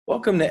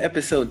Welcome to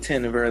episode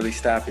 10 of Early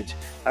Stoppage.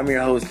 I'm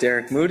your host,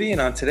 Derek Moody,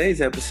 and on today's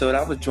episode,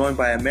 I was joined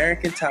by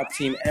American Top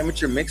Team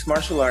amateur mixed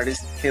martial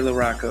artist, Kayla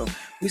Rocco.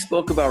 We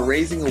spoke about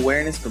raising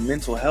awareness for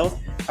mental health,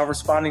 how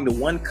responding to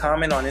one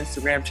comment on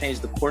Instagram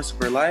changed the course of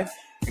her life,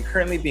 and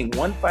currently being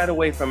one fight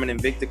away from an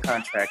Invicta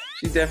contract.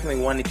 She's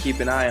definitely one to keep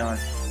an eye on.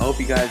 I hope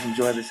you guys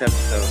enjoy this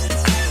episode.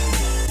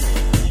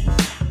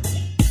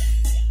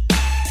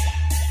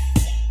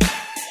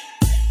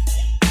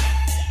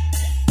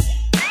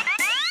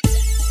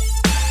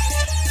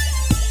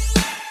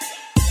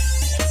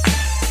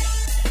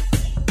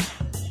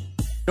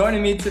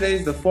 Joining me today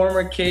is the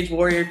former Cage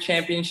Warrior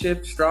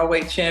Championship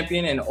strawweight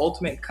champion and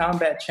Ultimate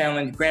Combat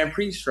Challenge Grand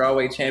Prix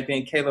strawweight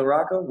champion, Kayla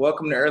Rocco.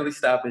 Welcome to Early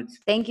Stoppage.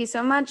 Thank you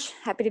so much.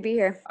 Happy to be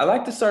here. I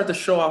like to start the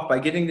show off by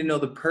getting to know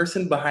the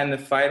person behind the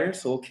fighter,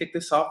 so we'll kick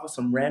this off with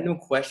some random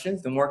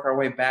questions, then work our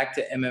way back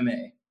to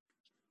MMA.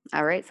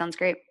 All right, sounds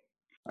great.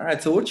 All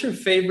right, so what's your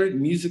favorite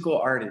musical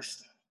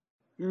artist?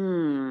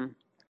 This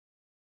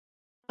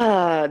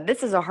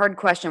is a hard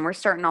question. We're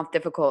starting off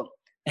difficult.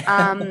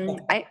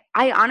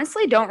 I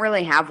honestly don't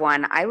really have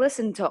one. I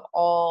listen to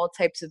all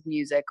types of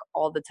music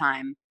all the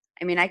time.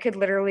 I mean, I could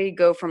literally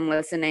go from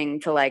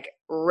listening to like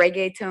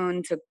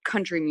reggaeton to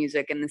country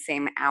music in the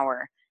same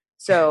hour.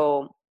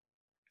 So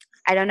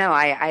I don't know.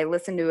 I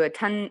listen to a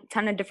ton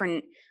of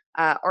different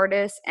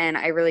artists, and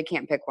I really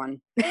can't pick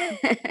one.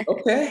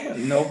 Okay,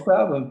 no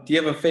problem. Do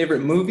you have a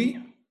favorite movie?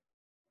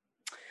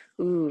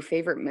 Ooh,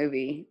 favorite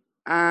movie.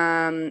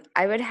 I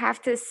would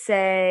have to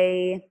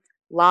say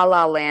La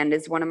La Land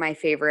is one of my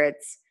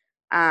favorites.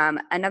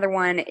 Another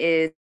one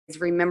is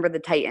Remember the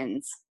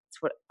Titans.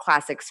 It's what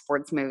classic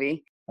sports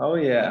movie. Oh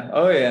yeah.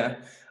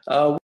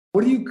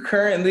 What are you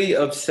currently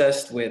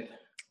obsessed with?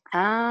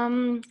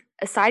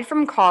 Aside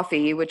from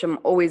coffee, which I'm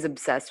always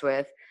obsessed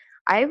with,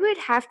 I would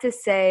have to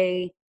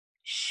say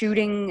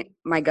shooting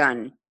my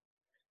gun.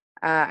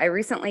 I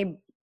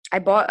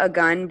bought a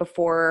gun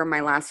before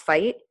my last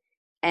fight,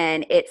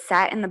 and it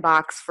sat in the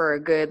box for a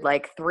good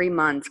 3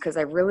 months because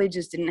I really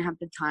just didn't have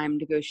the time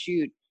to go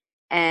shoot.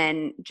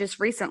 And just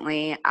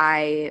recently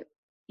I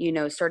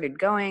started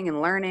going and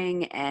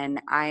learning,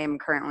 and I am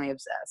currently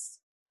obsessed.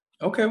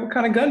 Okay, what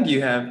kind of gun do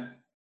you have?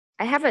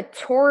 I have a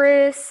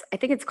Taurus. I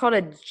think it's called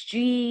a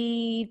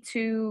G2P,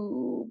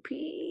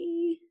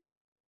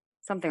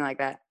 something like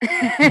that.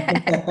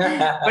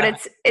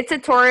 But it's a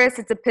Taurus.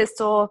 It's a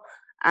pistol.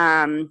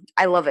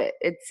 I love it.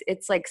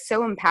 It's like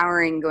so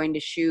empowering going to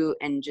shoot,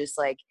 and just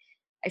I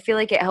feel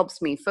like it helps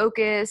me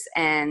focus,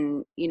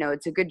 and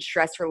it's a good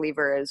stress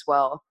reliever as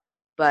well.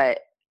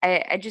 But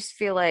I just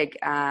feel like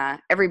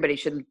everybody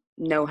should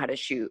know how to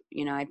shoot.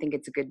 I think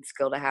it's a good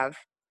skill to have.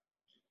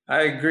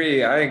 I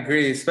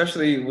agree,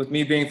 especially with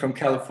me being from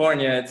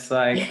California. It's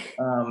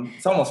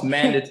it's almost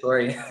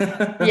mandatory.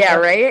 Yeah,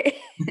 right?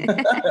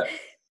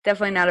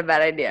 Definitely not a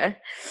bad idea.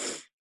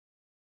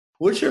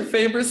 What's your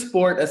favorite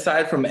sport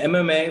aside from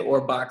MMA or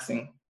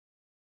boxing?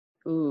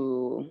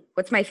 Ooh,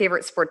 what's my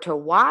favorite sport to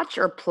watch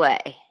or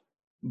play?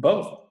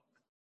 Both.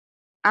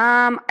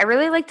 I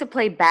really like to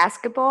play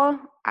basketball.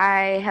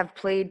 I have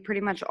played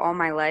pretty much all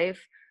my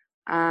life.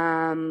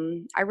 I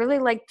really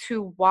like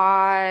to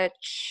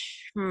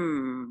watch,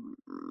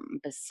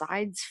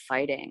 besides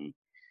fighting,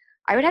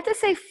 I would have to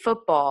say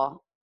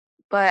football,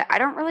 but I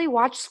don't really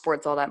watch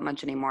sports all that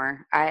much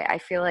anymore. I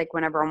feel like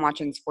whenever I'm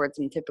watching sports,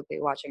 I'm typically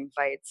watching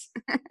fights.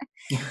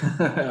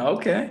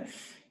 Okay.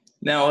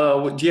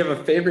 Now, do you have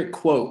a favorite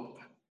quote?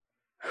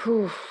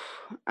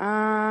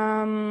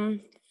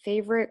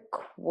 Favorite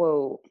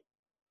quote.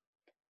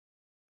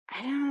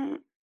 I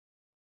don't.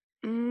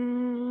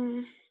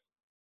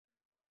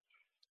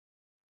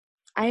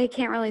 I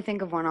can't really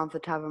think of one off the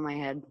top of my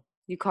head.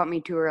 You caught me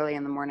too early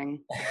in the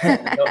morning.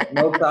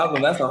 No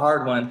problem. That's a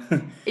hard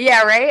one.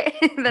 Yeah, right?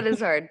 That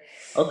is hard.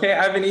 Okay,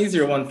 I have an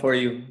easier one for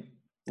you.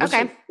 What's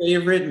your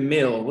favorite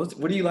meal?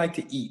 What do you like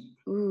to eat?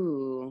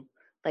 Ooh,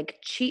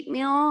 cheat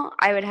meal,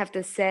 I would have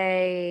to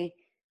say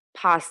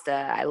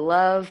pasta. I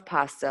love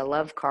pasta. I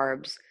love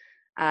carbs.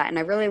 And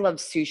I really love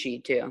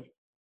sushi too.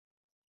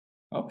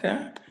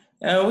 Okay.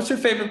 What's your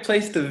favorite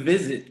place to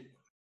visit?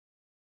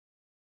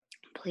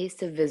 Place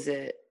to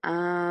visit.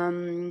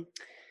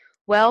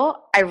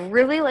 Well, I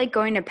really like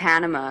going to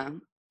Panama.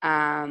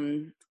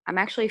 I'm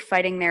actually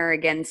fighting there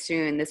again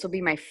soon. This will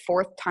be my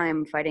 4th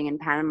time fighting in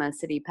Panama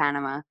City,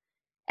 Panama.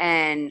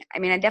 And I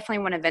mean, I definitely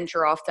want to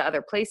venture off to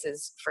other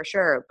places for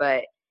sure,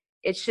 but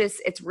it's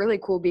really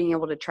cool being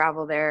able to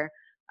travel there.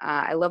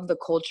 I love the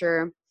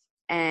culture,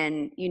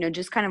 and,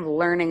 just kind of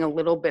learning a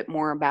little bit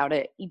more about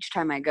it each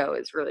time I go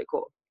is really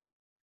cool.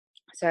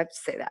 So I have to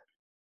say that.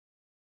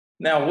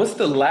 Now, what's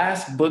the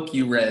last book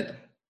you read?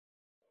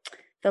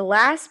 The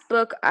last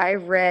book I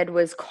read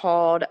was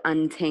called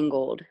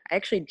Untangled. I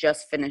actually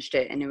just finished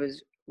it, and it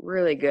was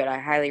really good. I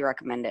highly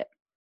recommend it.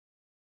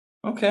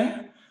 Okay.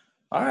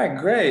 All right,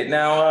 great.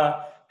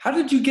 Now, how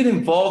did you get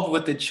involved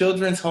with the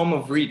Children's Home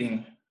of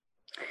Reading?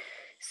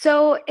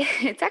 So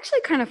it's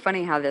actually kind of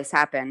funny how this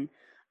happened.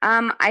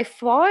 I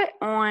fought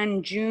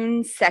on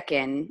June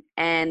 2nd,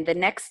 and the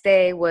next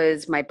day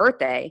was my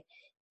birthday.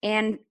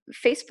 And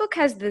Facebook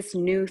has this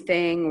new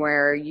thing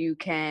where you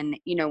can,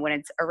 when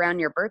it's around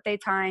your birthday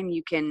time,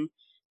 you can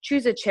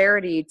choose a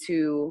charity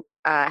to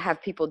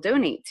have people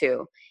donate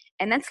to.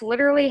 And that's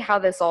literally how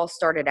this all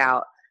started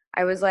out.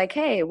 I was like,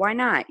 hey, why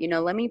not?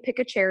 Let me pick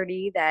a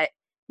charity that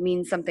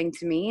means something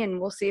to me and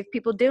we'll see if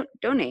people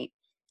donate.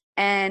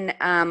 And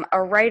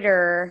a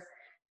writer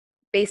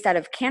based out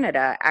of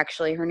Canada,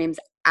 actually. Her name's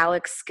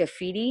Alex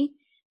Scafidi.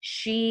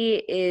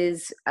 She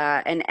is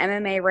an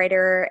MMA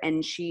writer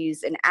and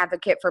she's an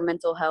advocate for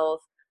mental health.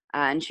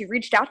 And she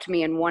reached out to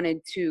me and wanted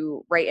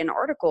to write an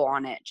article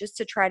on it just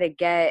to try to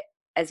get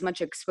as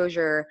much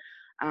exposure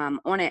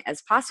on it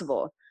as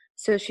possible.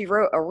 So she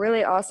wrote a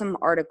really awesome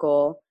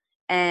article.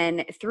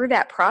 And through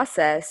that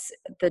process,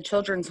 the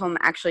children's home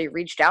actually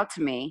reached out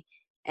to me.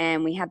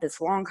 And we had this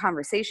long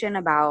conversation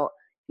about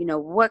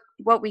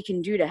what we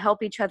can do to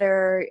help each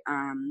other,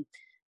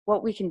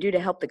 what we can do to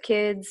help the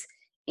kids.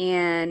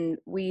 And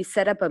we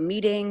set up a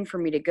meeting for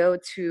me to go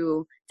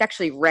to. It's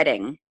actually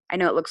Reading. I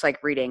know it looks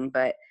like Reading,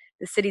 but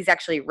the city's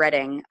actually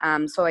Reading.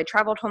 So I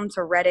traveled home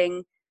to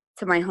Reading,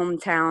 to my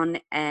hometown,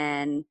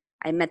 and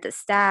I met the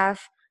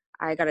staff.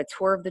 I got a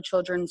tour of the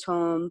children's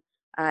home,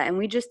 and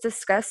we just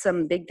discussed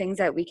some big things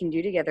that we can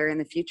do together in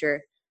the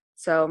future.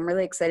 So I'm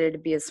really excited to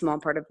be a small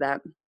part of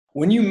that.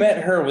 When you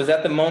met her, was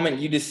that the moment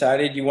you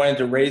decided you wanted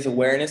to raise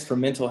awareness for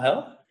mental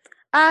health?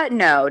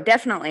 No,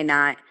 definitely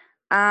not.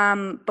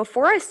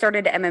 Before I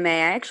started MMA,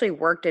 I actually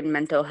worked in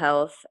mental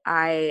health.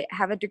 I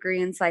have a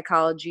degree in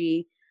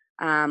psychology.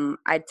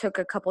 I took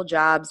a couple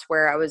jobs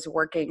where I was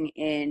working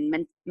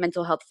in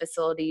mental health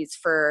facilities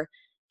for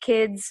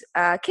kids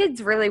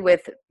really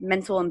with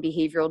mental and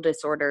behavioral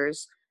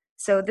disorders.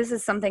 So this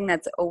is something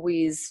that's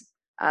always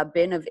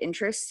been of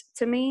interest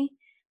to me.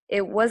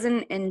 It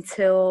wasn't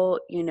until,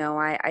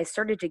 I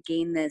started to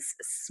gain this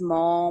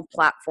small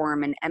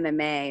platform in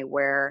MMA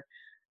where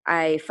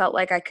I felt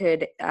like I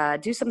could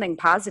do something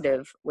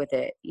positive with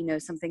it,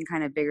 something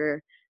kind of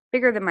bigger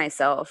than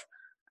myself.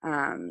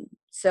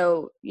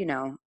 So,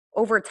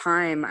 over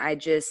time, I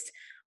just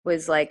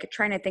was like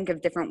trying to think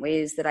of different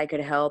ways that I could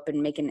help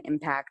and make an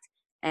impact.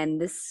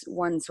 And this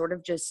one sort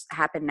of just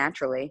happened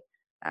naturally,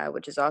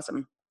 which is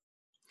awesome.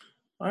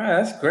 All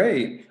right, that's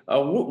great.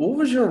 What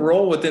was your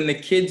role within the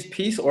Kids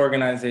Peace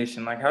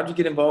organization? Like, how'd you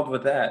get involved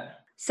with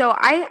that? So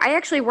I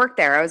actually worked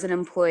there. I was an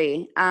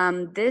employee.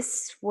 I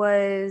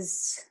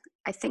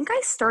think I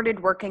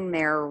started working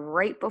there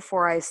right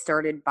before I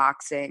started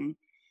boxing.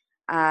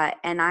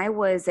 And I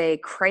was a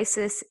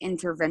crisis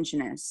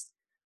interventionist,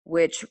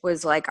 which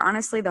was like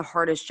honestly the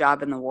hardest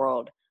job in the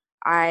world.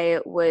 I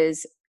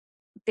was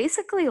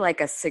basically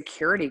like a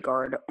security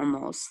guard,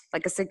 almost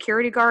like a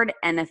security guard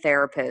and a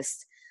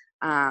therapist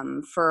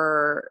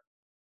for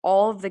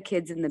all of the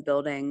kids in the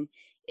building.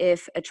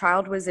 If a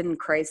child was in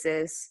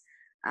crisis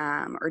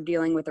or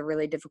dealing with a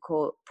really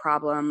difficult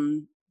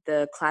problem,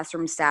 the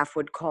classroom staff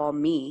would call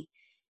me,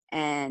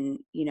 and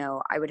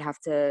I would have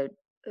to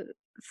uh,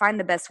 find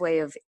the best way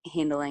of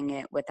handling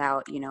it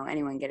without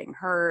anyone getting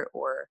hurt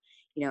or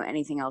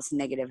anything else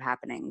negative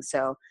happening.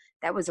 So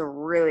that was a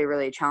really,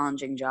 really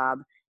challenging job.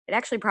 It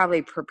actually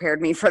probably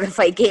prepared me for the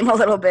fight game a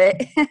little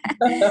bit.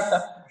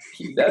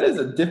 That is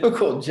a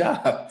difficult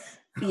job.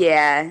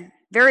 Yeah,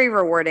 very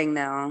rewarding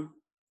though.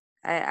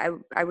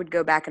 I would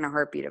go back in a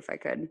heartbeat if I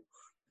could.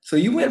 So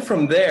you went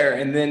from there,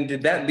 and then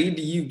did that lead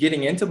to you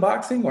getting into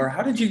boxing, or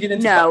how did you get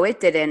into No, boxing? it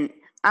didn't.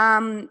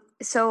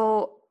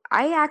 So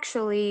I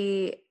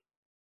actually,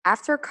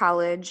 after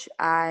college,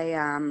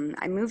 I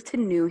moved to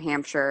New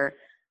Hampshire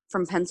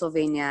from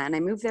Pennsylvania, and I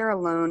moved there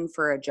alone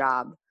for a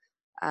job.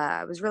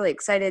 I was really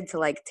excited to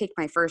like take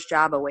my first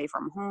job away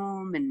from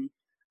home and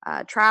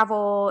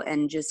travel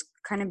and just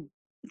kind of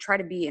try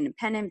to be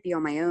independent, be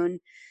on my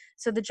own.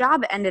 So the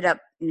job ended up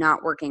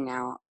not working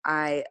out.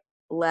 I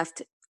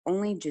left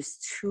only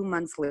just 2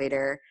 months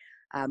later,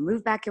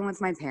 moved back in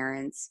with my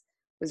parents,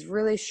 was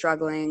really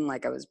struggling.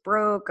 Like I was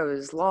broke, I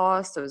was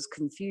lost, I was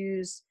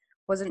confused,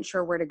 wasn't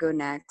sure where to go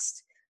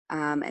next.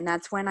 And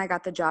that's when I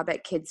got the job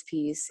at Kids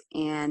Peace.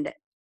 And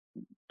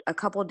a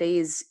couple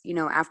days,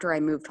 after I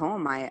moved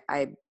home,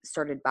 I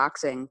started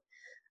boxing.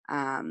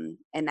 And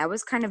that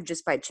was kind of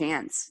just by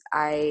chance.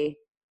 I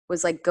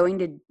was like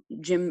going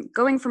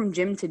from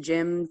gym to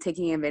gym,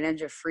 taking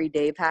advantage of free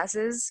day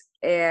passes.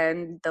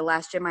 And the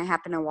last gym I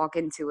happened to walk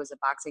into was a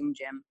boxing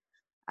gym.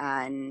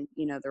 And,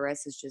 the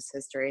rest is just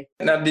history.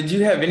 Now, did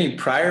you have any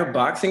prior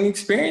boxing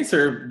experience,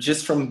 or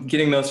just from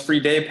getting those free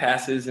day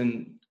passes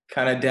and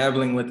kind of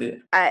dabbling with it?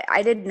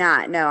 I did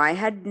not. No, I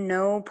had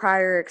no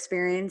prior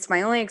experience.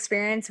 My only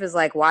experience was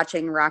like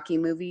watching Rocky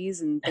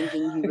movies and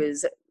thinking he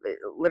was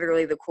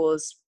literally the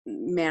coolest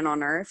man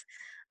on earth.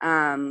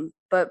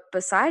 But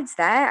besides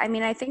that, I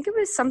mean, I think it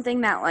was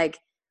something that like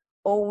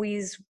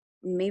always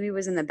maybe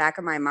was in the back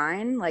of my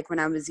mind. Like when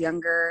I was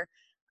younger,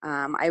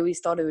 I always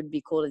thought it would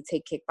be cool to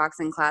take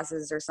kickboxing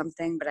classes or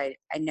something, but I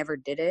never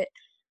did it.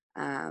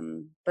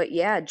 But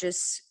yeah,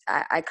 just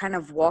I kind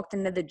of walked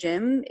into the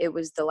gym. It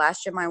was the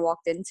last gym I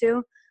walked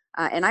into,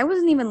 and I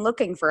wasn't even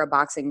looking for a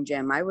boxing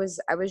gym. I was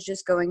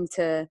just going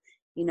to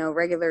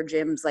regular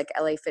gyms like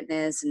LA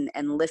Fitness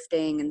and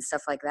lifting and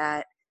stuff like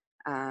that.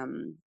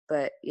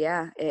 But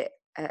yeah,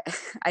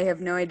 I have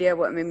no idea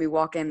what made me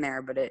walk in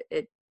there, but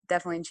it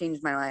definitely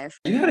changed my life.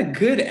 You had a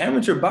good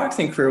amateur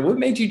boxing career. What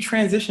made you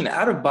transition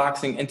out of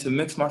boxing into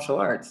mixed martial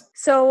arts?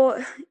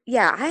 So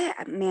yeah,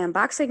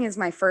 boxing is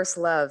my first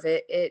love.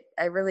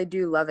 I really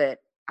do love it.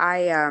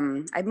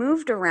 I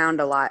moved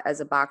around a lot as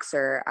a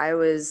boxer. I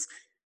was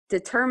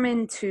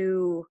determined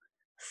to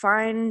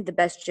find the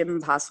best gym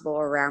possible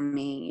around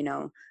me.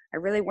 I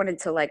really wanted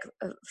to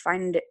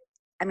find.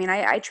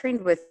 I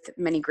trained with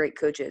many great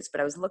coaches,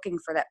 but I was looking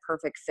for that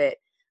perfect fit.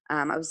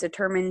 I was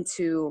determined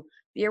to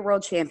be a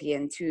world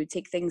champion, to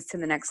take things to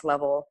the next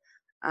level.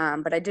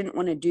 But I didn't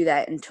want to do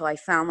that until I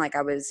found like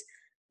I was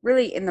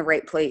really in the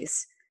right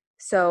place.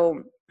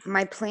 So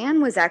my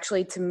plan was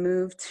actually to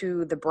move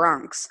to the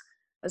Bronx.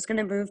 I was going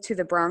to move to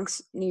the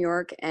Bronx, New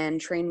York,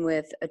 and train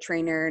with a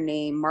trainer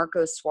named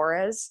Marco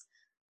Suarez.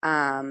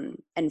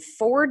 And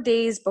 4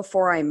 days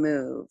before I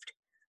moved,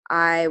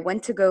 I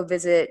went to go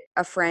visit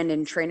a friend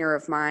and trainer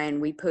of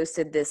mine. We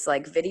posted this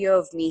video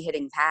of me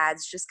hitting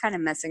pads, just kind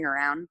of messing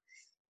around.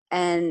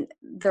 And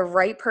the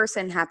right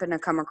person happened to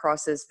come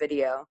across this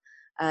video.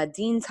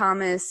 Dean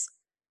Thomas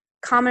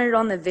commented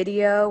on the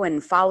video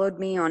and followed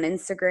me on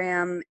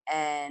Instagram,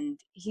 and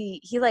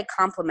he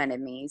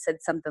complimented me. He said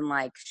something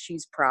like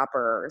she's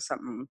proper or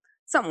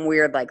something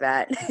weird like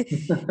that.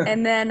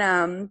 And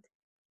then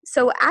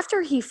so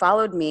after he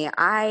followed me,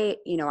 I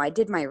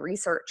did my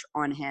research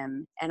on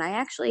him, and I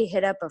actually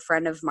hit up a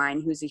friend of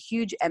mine who's a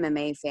huge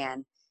MMA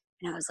fan,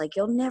 and I was like,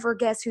 you'll never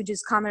guess who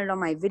just commented on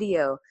my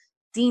video,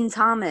 Dean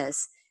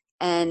Thomas.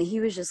 And he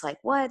was just like,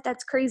 what?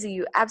 That's crazy.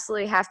 You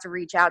absolutely have to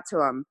reach out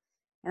to him.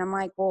 And I'm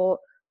like, well,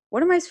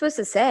 what am I supposed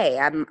to say?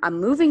 I'm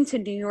moving to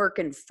New York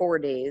in 4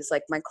 days.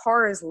 Like, my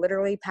car is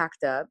literally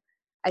packed up.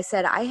 I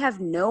said, I have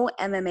no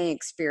MMA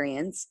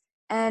experience,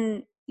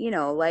 and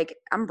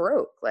I'm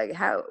broke. Like,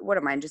 what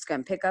am I just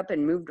going to pick up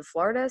and move to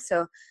Florida?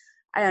 So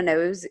I don't know.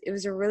 It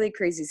was a really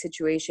crazy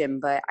situation,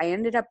 but I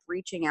ended up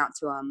reaching out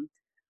to him.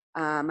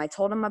 I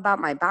told him about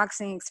my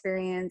boxing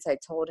experience. I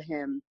told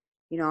him,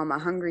 I'm a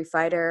hungry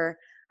fighter.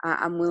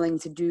 I'm willing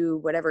to do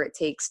whatever it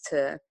takes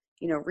to,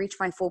 reach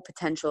my full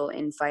potential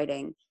in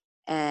fighting.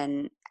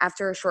 And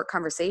after a short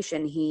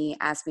conversation, he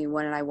asked me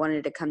when I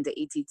wanted to come to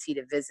ATT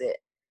to visit.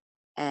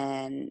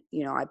 And,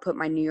 I put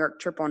my New York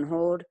trip on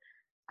hold.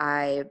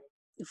 I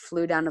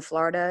flew down to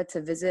Florida to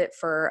visit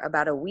for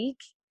about a week.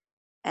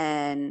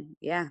 And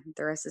yeah,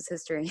 the rest is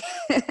history.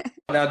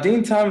 Now,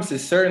 Dean Thomas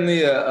is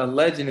certainly a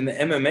legend in the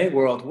MMA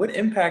world. What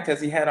impact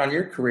has he had on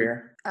your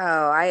career?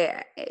 Oh,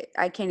 I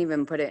can't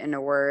even put it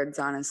into words,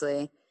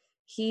 honestly.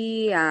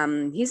 He's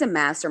a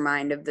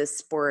mastermind of this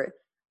sport.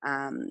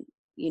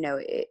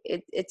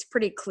 It's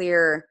pretty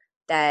clear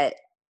that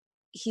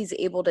he's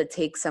able to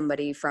take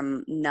somebody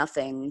from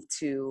nothing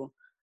to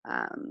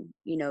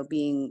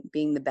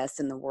being the best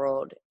in the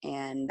world.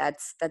 And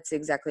that's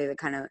exactly the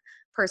kind of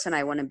person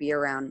I want to be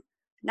around.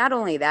 Not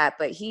only that,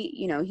 but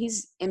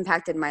he's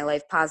impacted my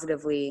life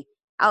positively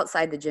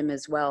outside the gym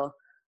as well.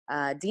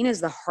 Dean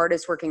is the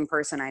hardest working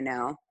person I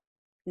know.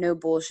 No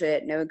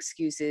bullshit, no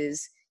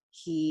excuses.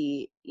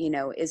 He,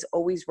 is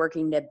always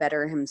working to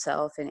better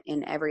himself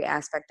in every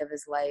aspect of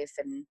his life.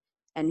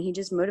 And he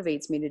just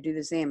motivates me to do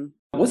the same.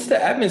 What's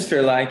the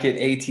atmosphere like at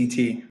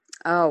ATT?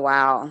 Oh,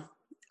 wow.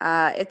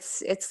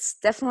 It's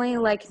definitely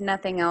like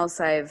nothing else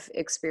I've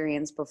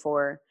experienced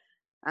before.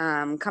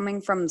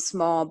 Coming from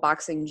small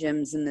boxing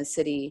gyms in the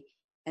city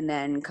and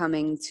then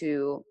coming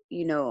to,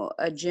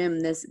 a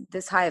gym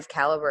this high of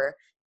caliber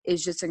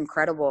is just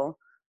incredible.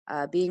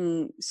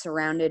 Being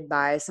surrounded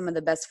by some of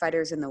the best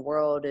fighters in the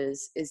world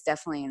is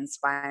definitely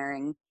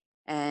inspiring.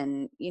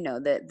 And,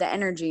 the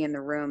energy in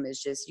the room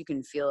is just, you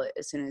can feel it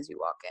as soon as you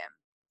walk in.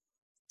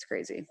 It's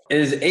crazy.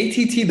 Is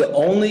ATT the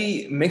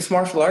only mixed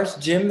martial arts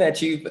gym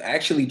that you've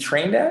actually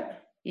trained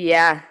at?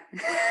 Yeah.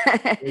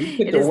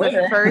 It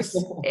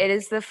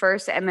is the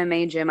first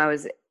MMA gym I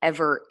was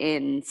ever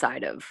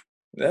inside of.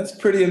 That's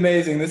pretty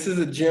amazing. This is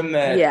a gym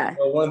that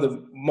one of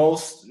the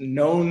most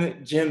known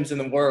gyms in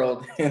the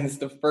world, and it's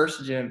the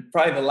first gym,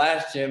 probably the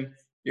last gym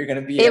you're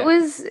going to be at.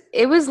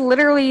 It was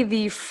literally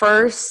the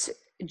first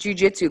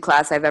jiu-jitsu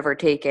class I've ever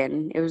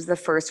taken. It was the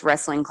first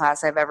wrestling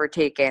class I've ever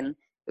taken.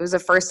 It was the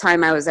first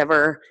time I was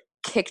ever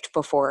kicked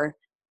before,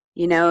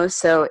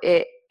 so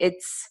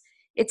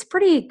it's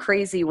pretty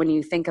crazy when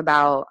you think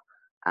about,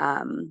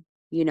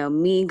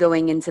 me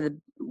going into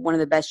one of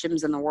the best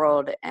gyms in the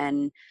world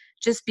and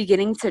just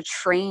beginning to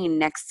train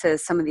next to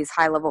some of these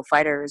high level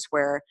fighters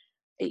where,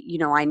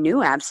 I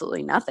knew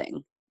absolutely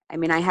nothing. I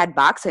mean, I had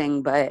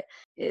boxing, but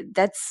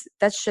that's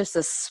just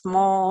a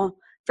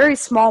very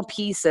small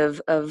piece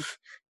of the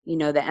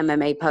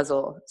MMA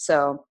puzzle.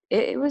 So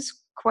it was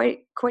quite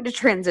a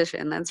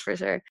transition, that's for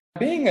sure.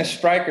 Being a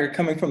striker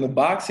coming from the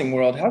boxing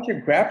world, how's your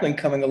grappling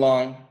coming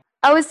along?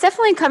 Oh, it's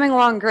definitely coming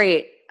along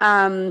great.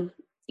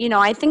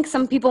 I think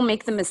some people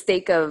make the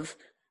mistake of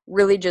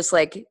really just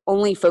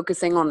only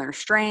focusing on their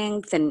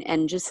strength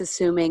and just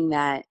assuming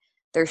that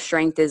their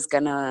strength is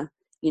gonna,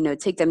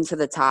 take them to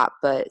the top.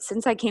 But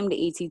since I came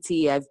to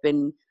ATT, I've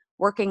been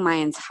working my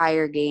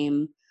entire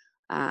game.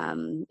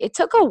 It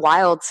took a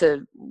while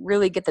to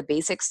really get the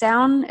basics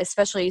down,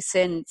 especially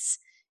since,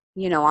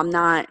 I'm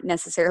not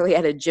necessarily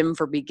at a gym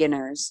for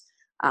beginners.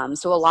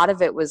 So a lot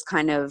of it was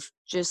kind of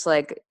just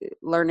like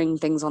learning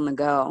things on the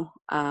go.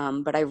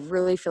 But I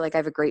really feel like I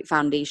have a great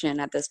foundation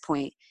at this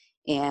point.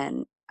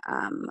 And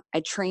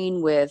I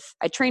train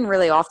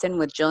really often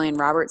with Jillian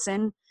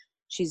Robertson.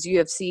 She's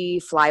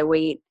UFC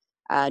flyweight,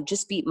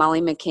 just beat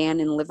Molly McCann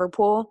in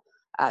Liverpool.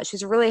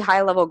 She's a really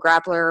high level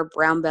grappler,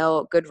 brown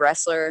belt, good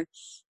wrestler.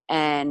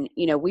 And,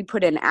 we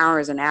put in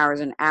hours and hours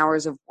and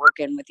hours of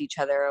working with each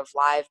other, of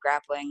live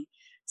grappling.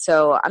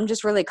 So I'm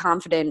just really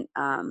confident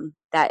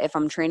that if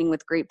I'm training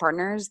with great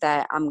partners,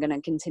 that I'm going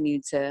to continue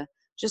to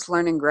just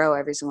learn and grow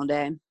every single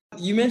day.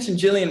 You mentioned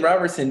Jillian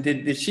Robertson.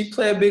 Did she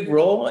play a big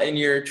role in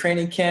your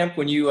training camp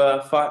when you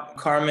fought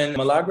Carmen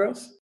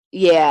Milagros?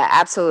 Yeah,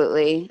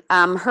 absolutely.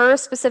 Her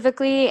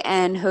specifically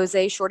and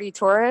Jose Shorty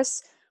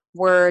Torres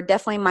were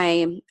definitely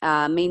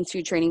my main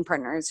two training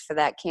partners for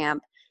that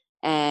camp.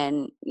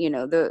 And,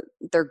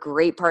 they're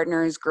great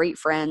partners, great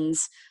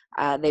friends.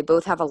 They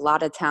both have a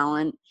lot of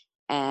talent.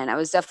 And I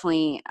was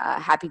definitely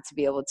happy to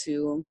be able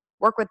to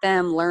work with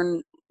them,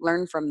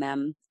 learn from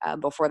them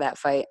before that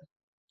fight.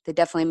 They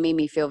definitely made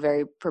me feel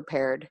very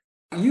prepared.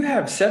 You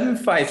have 7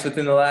 fights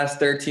within the last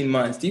 13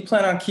 months. Do you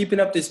plan on keeping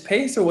up this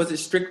pace, or was it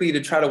strictly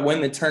to try to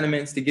win the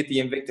tournaments to get the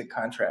Invicta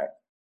contract?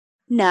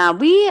 Nah,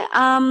 we're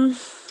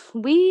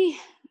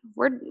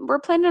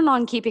planning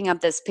on keeping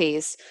up this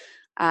pace.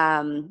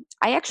 I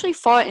actually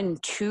fought in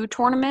 2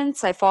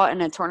 tournaments. I fought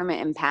in a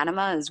tournament in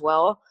Panama as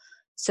well.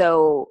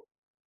 So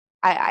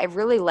I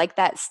really like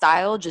that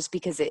style just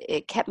because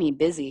it kept me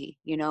busy,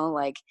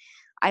 like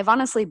I've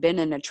honestly been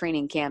in a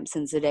training camp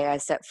since the day I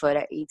set foot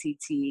at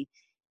ATT.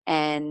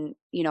 And,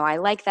 I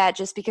like that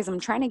just because I'm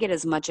trying to get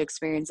as much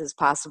experience as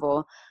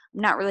possible.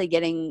 I'm not really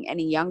getting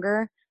any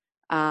younger.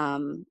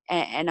 And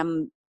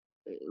I'm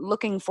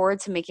looking forward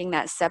to making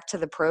that step to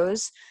the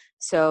pros.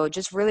 So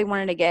just really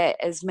wanted to get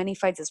as many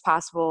fights as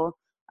possible.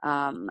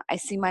 I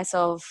see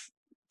myself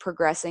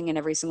progressing in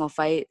every single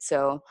fight.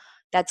 So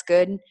that's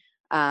good.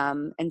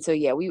 And so,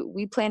 yeah,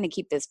 we plan to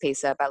keep this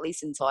pace up at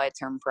least until I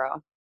turn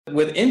pro.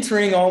 With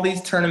entering all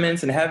these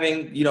tournaments and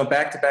having,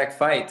 back-to-back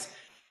fights,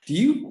 do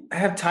you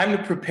have time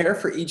to prepare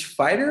for each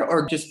fighter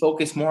or just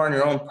focus more on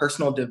your own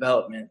personal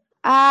development?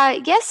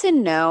 Yes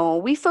and no.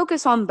 We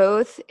focus on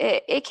both.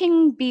 It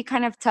can be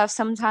kind of tough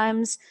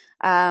sometimes.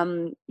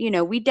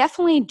 We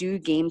definitely do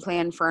game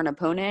plan for an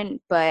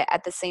opponent, but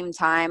at the same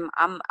time,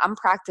 I'm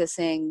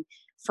practicing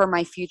for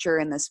my future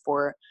in the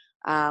sport.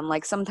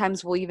 Like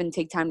sometimes we'll even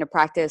take time to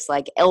practice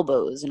like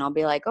elbows, and I'll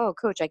be like, "Oh,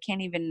 coach, I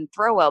can't even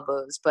throw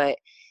elbows," but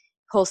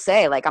he'll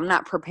say like, "I'm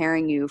not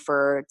preparing you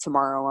for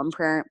tomorrow. I'm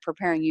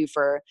preparing you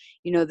for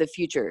the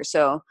future."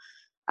 So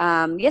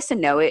yes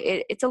and no.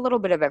 It's a little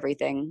bit of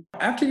everything.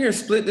 After your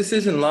split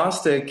decision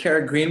loss to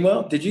Kara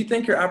Greenwell, did you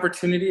think your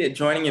opportunity at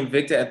joining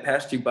Invicta had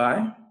passed you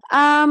by?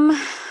 Um,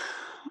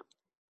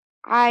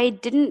 I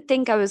didn't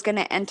think I was going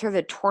to enter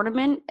the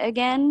tournament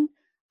again,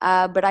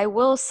 but I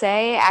will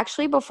say,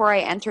 actually, before I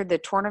entered the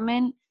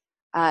tournament,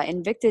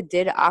 Invicta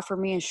did offer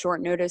me a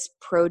short notice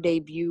pro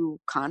debut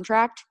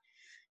contract.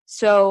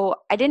 So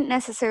I didn't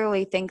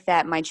necessarily think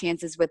that my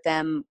chances with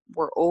them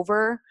were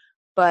over,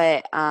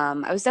 but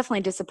I was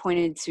definitely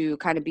disappointed to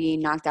kind of be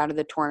knocked out of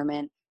the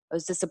tournament. I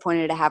was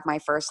disappointed to have my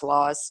first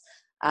loss,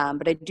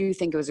 but I do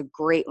think it was a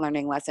great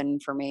learning lesson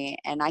for me,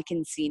 and I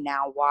can see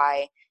now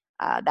why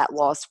that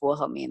loss will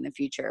help me in the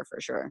future for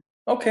sure.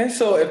 Okay,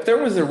 so if there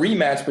was a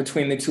rematch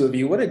between the two of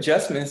you, what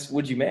adjustments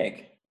would you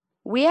make?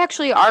 We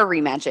actually are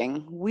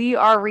rematching. We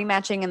are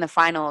rematching in the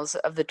finals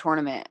of the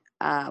tournament,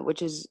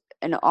 which is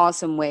an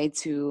awesome way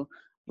to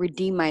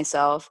redeem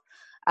myself.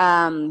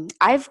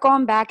 I've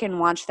gone back and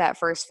watched that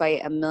first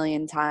fight a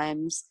million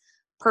times.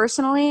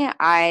 Personally,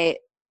 I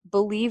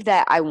believe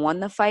that I won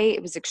the fight.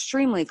 It was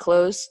extremely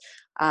close.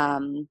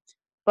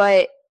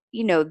 But,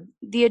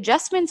 the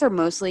adjustments are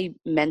mostly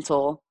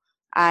mental.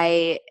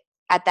 I,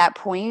 at that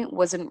point,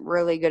 wasn't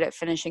really good at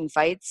finishing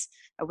fights.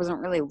 I wasn't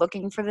really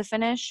looking for the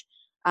finish.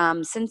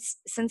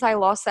 Since I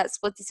lost that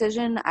split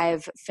decision,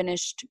 I've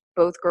finished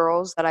both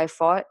girls that I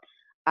fought,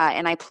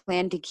 and I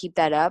plan to keep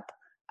that up.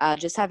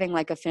 Just having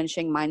like a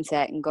finishing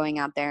mindset and going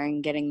out there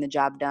and getting the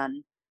job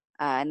done,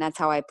 and that's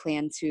how I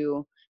plan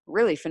to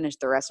really finish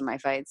the rest of my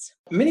fights.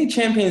 Many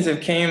champions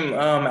have came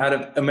out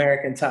of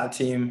American Top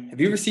Team.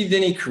 Have you received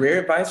any career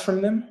advice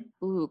from them?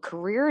 Ooh,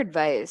 career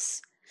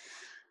advice.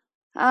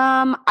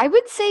 I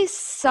would say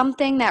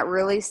something that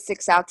really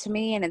sticks out to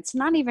me, and it's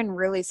not even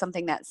really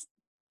something that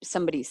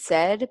somebody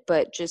said,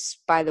 but just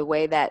by the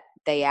way that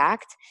they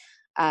act.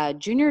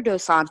 Junior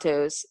Dos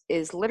Santos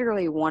is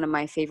literally one of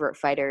my favorite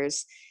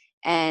fighters.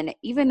 And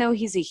even though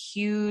he's a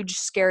huge,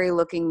 scary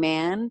looking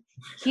man,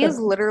 he is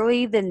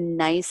literally the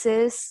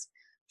nicest,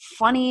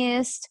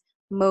 funniest,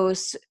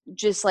 most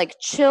just like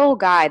chill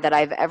guy that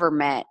I've ever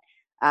met.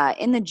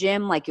 In the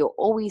gym, like you'll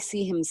always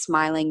see him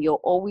smiling,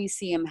 you'll always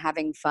see him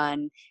having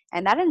fun,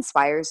 and that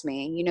inspires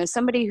me.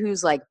 Somebody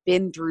who's like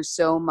been through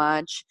so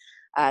much,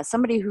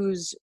 somebody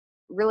who's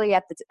really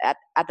at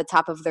the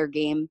top of their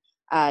game.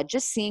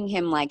 Just seeing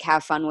him like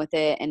have fun with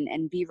it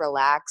and be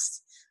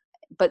relaxed,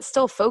 but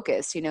still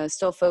focused,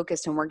 still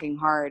focused and working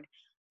hard.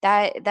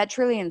 That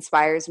truly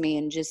inspires me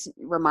and just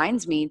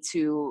reminds me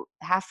to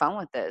have fun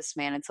with this,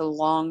 man. It's a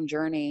long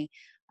journey.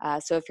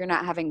 So if you're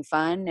not having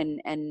fun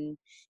and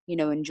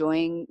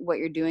enjoying what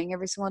you're doing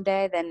every single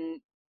day, then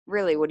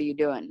really, what are you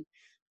doing?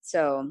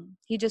 So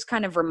he just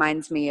kind of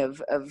reminds me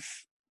of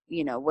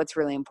what's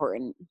really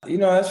important.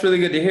 That's really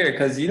good to hear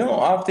because you don't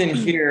often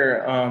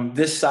hear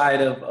this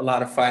side of a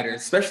lot of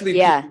fighters, especially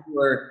Yeah. people who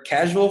are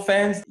casual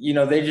fans.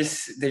 They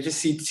just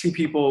see two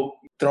people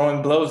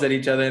throwing blows at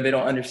each other and they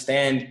don't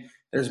understand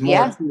there's more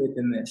Yeah. to it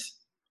than this.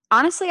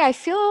 Honestly, I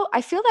feel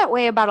that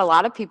way about a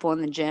lot of people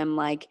in the gym.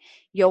 Like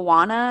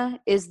Joanna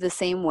is the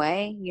same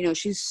way.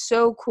 She's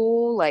so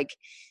cool. Like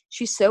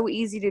she's so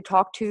easy to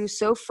talk to,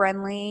 so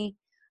friendly.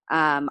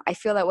 I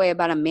feel that way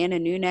about Amanda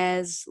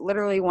Nunes,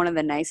 literally one of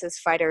the nicest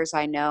fighters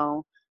I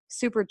know.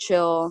 Super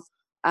chill.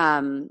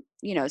 So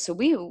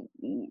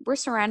we're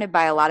surrounded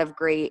by a lot of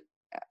great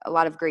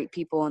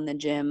people in the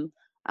gym.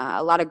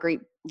 A lot of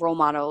great role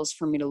models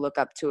for me to look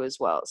up to as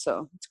well.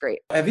 So it's great.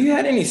 Have you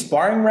had any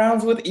sparring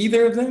rounds with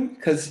either of them?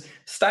 Because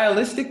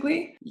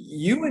stylistically,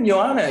 you and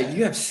Joanna,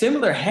 you have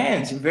similar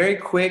hands. You're very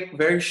quick,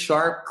 very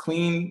sharp,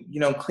 clean,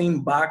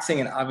 clean boxing.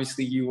 And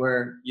obviously you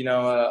were,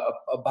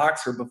 a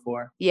boxer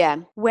before. Yeah.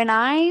 When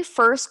I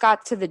first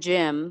got to the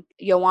gym,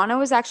 Joanna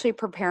was actually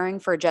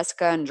preparing for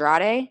Jessica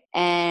Andrade,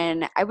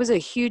 and I was a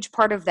huge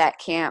part of that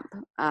camp.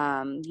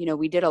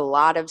 We did a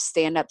lot of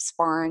stand up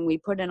sparring, we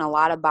put in a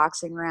lot of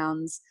boxing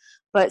rounds.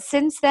 But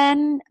since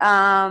then,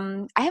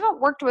 I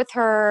haven't worked with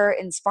her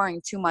in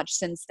sparring too much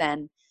since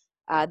then.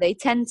 They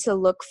tend to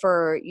look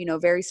for,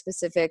 very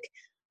specific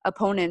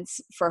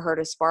opponents for her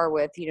to spar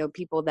with,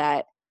 people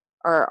that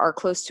are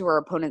close to her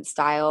opponent's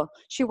style.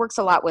 She works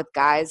a lot with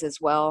guys as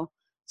well.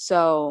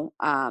 So,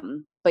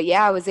 but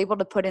yeah, I was able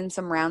to put in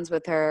some rounds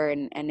with her,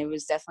 and it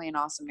was definitely an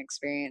awesome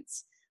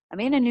experience.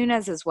 Amanda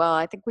Nunes as well.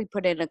 I think we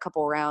put in a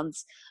couple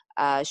rounds.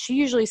 She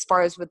usually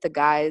spars with the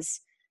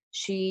guys.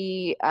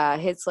 She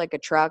hits like a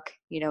truck.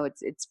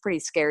 It's pretty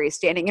scary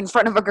standing in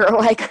front of a girl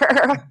like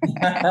her.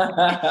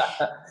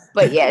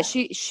 But yeah,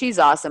 she's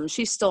awesome.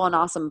 She's still an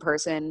awesome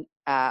person,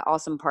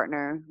 awesome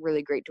partner,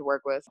 really great to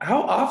work with.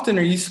 How often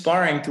are you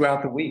sparring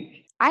throughout the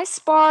week? I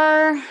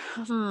spar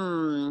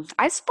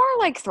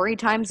like 3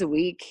 times a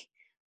week.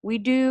 We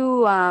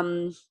do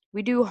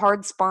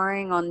hard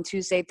sparring on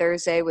Tuesday,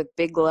 Thursday with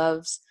big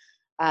gloves,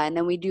 and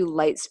then we do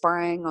light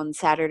sparring on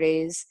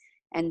Saturdays.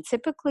 And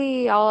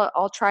typically,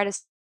 I'll try to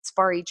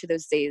spar each of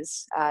those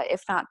days.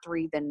 If not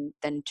three, then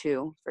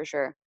two for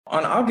sure.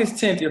 On August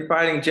 10th, you're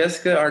fighting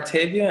Jessica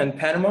Artavia in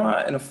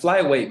Panama in a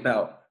flyweight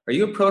bout. Are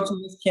you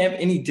approaching this camp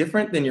any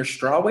different than your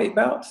strawweight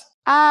bouts?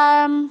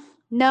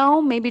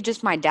 No, maybe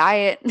just my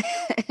diet.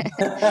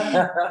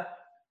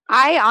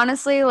 I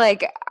honestly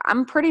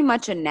I'm pretty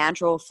much a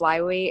natural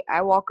flyweight.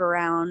 I walk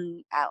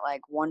around at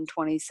like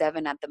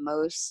 127 at the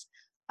most.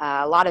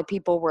 A lot of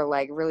people were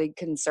like really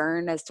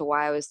concerned as to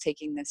why I was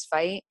taking this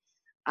fight.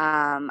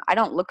 I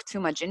don't look too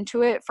much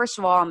into it. First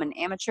of all, I'm an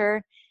amateur,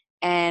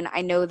 and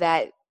I know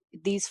that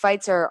these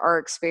fights are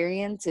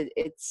experience.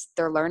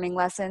 They're learning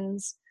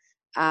lessons.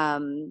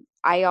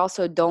 I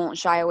also don't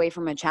shy away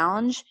from a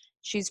challenge.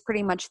 She's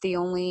pretty much the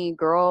only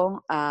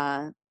girl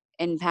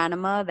in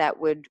Panama that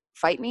would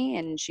fight me,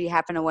 and she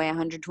happened to weigh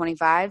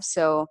 125.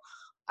 So,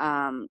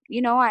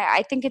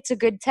 I think it's a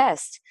good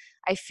test.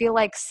 I feel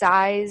like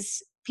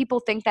people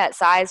think that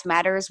size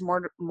matters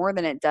more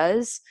than it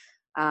does.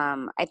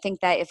 I think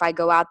that if I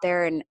go out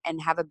there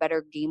and have a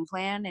better game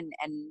plan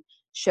and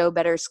show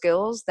better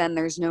skills, then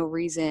there's no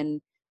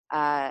reason,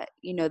 that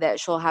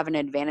she'll have an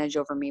advantage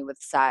over me with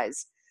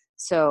size.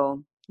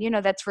 So,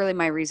 that's really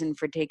my reason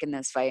for taking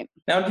this fight.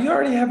 Now, do you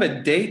already have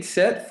a date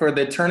set for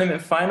the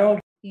tournament final?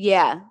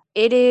 Yeah,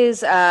 it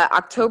is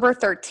October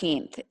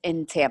 13th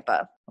in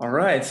Tampa. All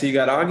right, so you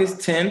got August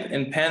 10th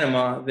in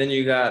Panama, then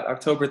you got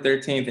October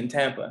 13th in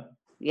Tampa.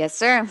 Yes,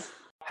 sir.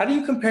 How do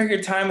you compare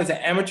your time as an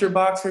amateur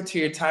boxer to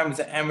your time as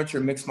an amateur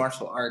mixed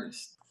martial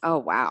artist? Oh,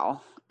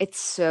 wow. It's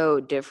so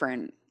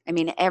different. I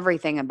mean,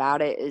 everything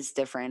about it is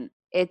different.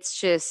 It's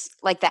just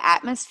like the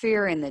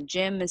atmosphere in the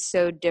gym is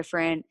so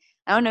different.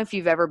 I don't know if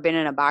you've ever been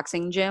in a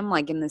boxing gym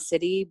like in the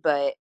city,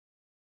 but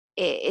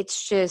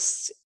it's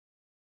just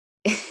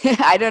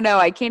I don't know.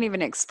 I can't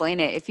even explain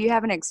it. If you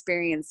haven't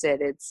experienced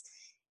it,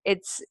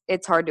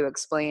 it's hard to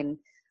explain.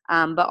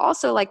 But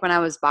also, like when I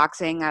was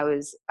boxing, I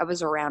was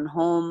around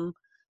home,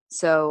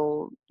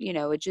 so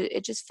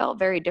it just felt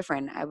very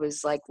different. I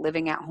was like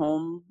living at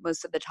home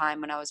most of the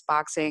time when I was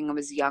boxing. I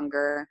was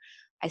younger.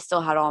 I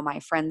still had all my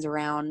friends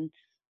around.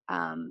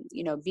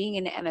 Being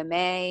in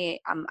MMA,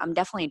 I'm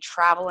definitely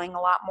traveling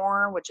a lot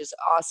more, which is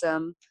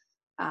awesome.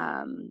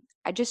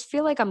 I just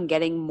feel like I'm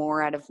getting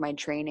more out of my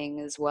training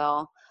as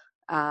well.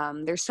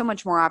 There's so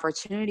much more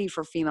opportunity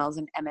for females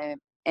in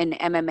in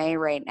MMA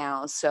right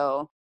now.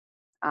 So,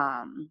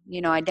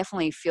 I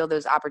definitely feel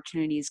those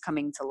opportunities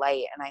coming to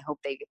light, and I hope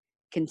they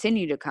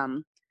continue to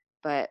come.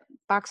 But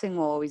boxing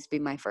will always be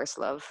my first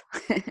love.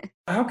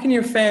 How can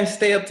your fans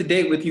stay up to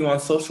date with you on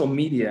social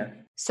media?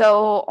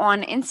 So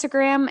on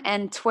Instagram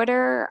and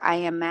Twitter, I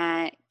am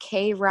at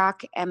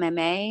KRock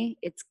MMA.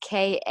 It's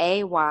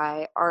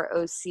KAYROCK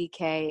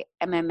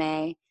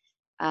MMA.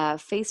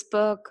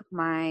 Facebook,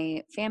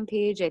 my fan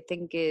page, I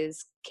think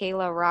is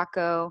Kayla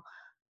Rocco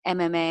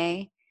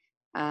MMA.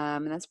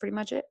 And that's pretty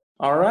much it.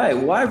 All right.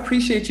 Well, I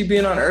appreciate you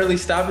being on Early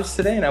Stoppage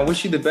today, and I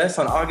wish you the best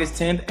on August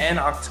 10th and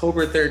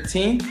October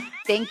 13th.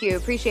 Thank you.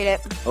 Appreciate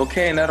it.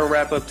 Okay, and that'll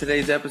wrap up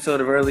today's episode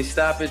of Early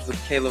Stoppage with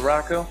Kayla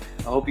Rocco.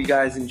 I hope you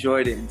guys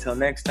enjoyed it. Until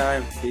next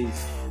time,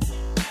 peace.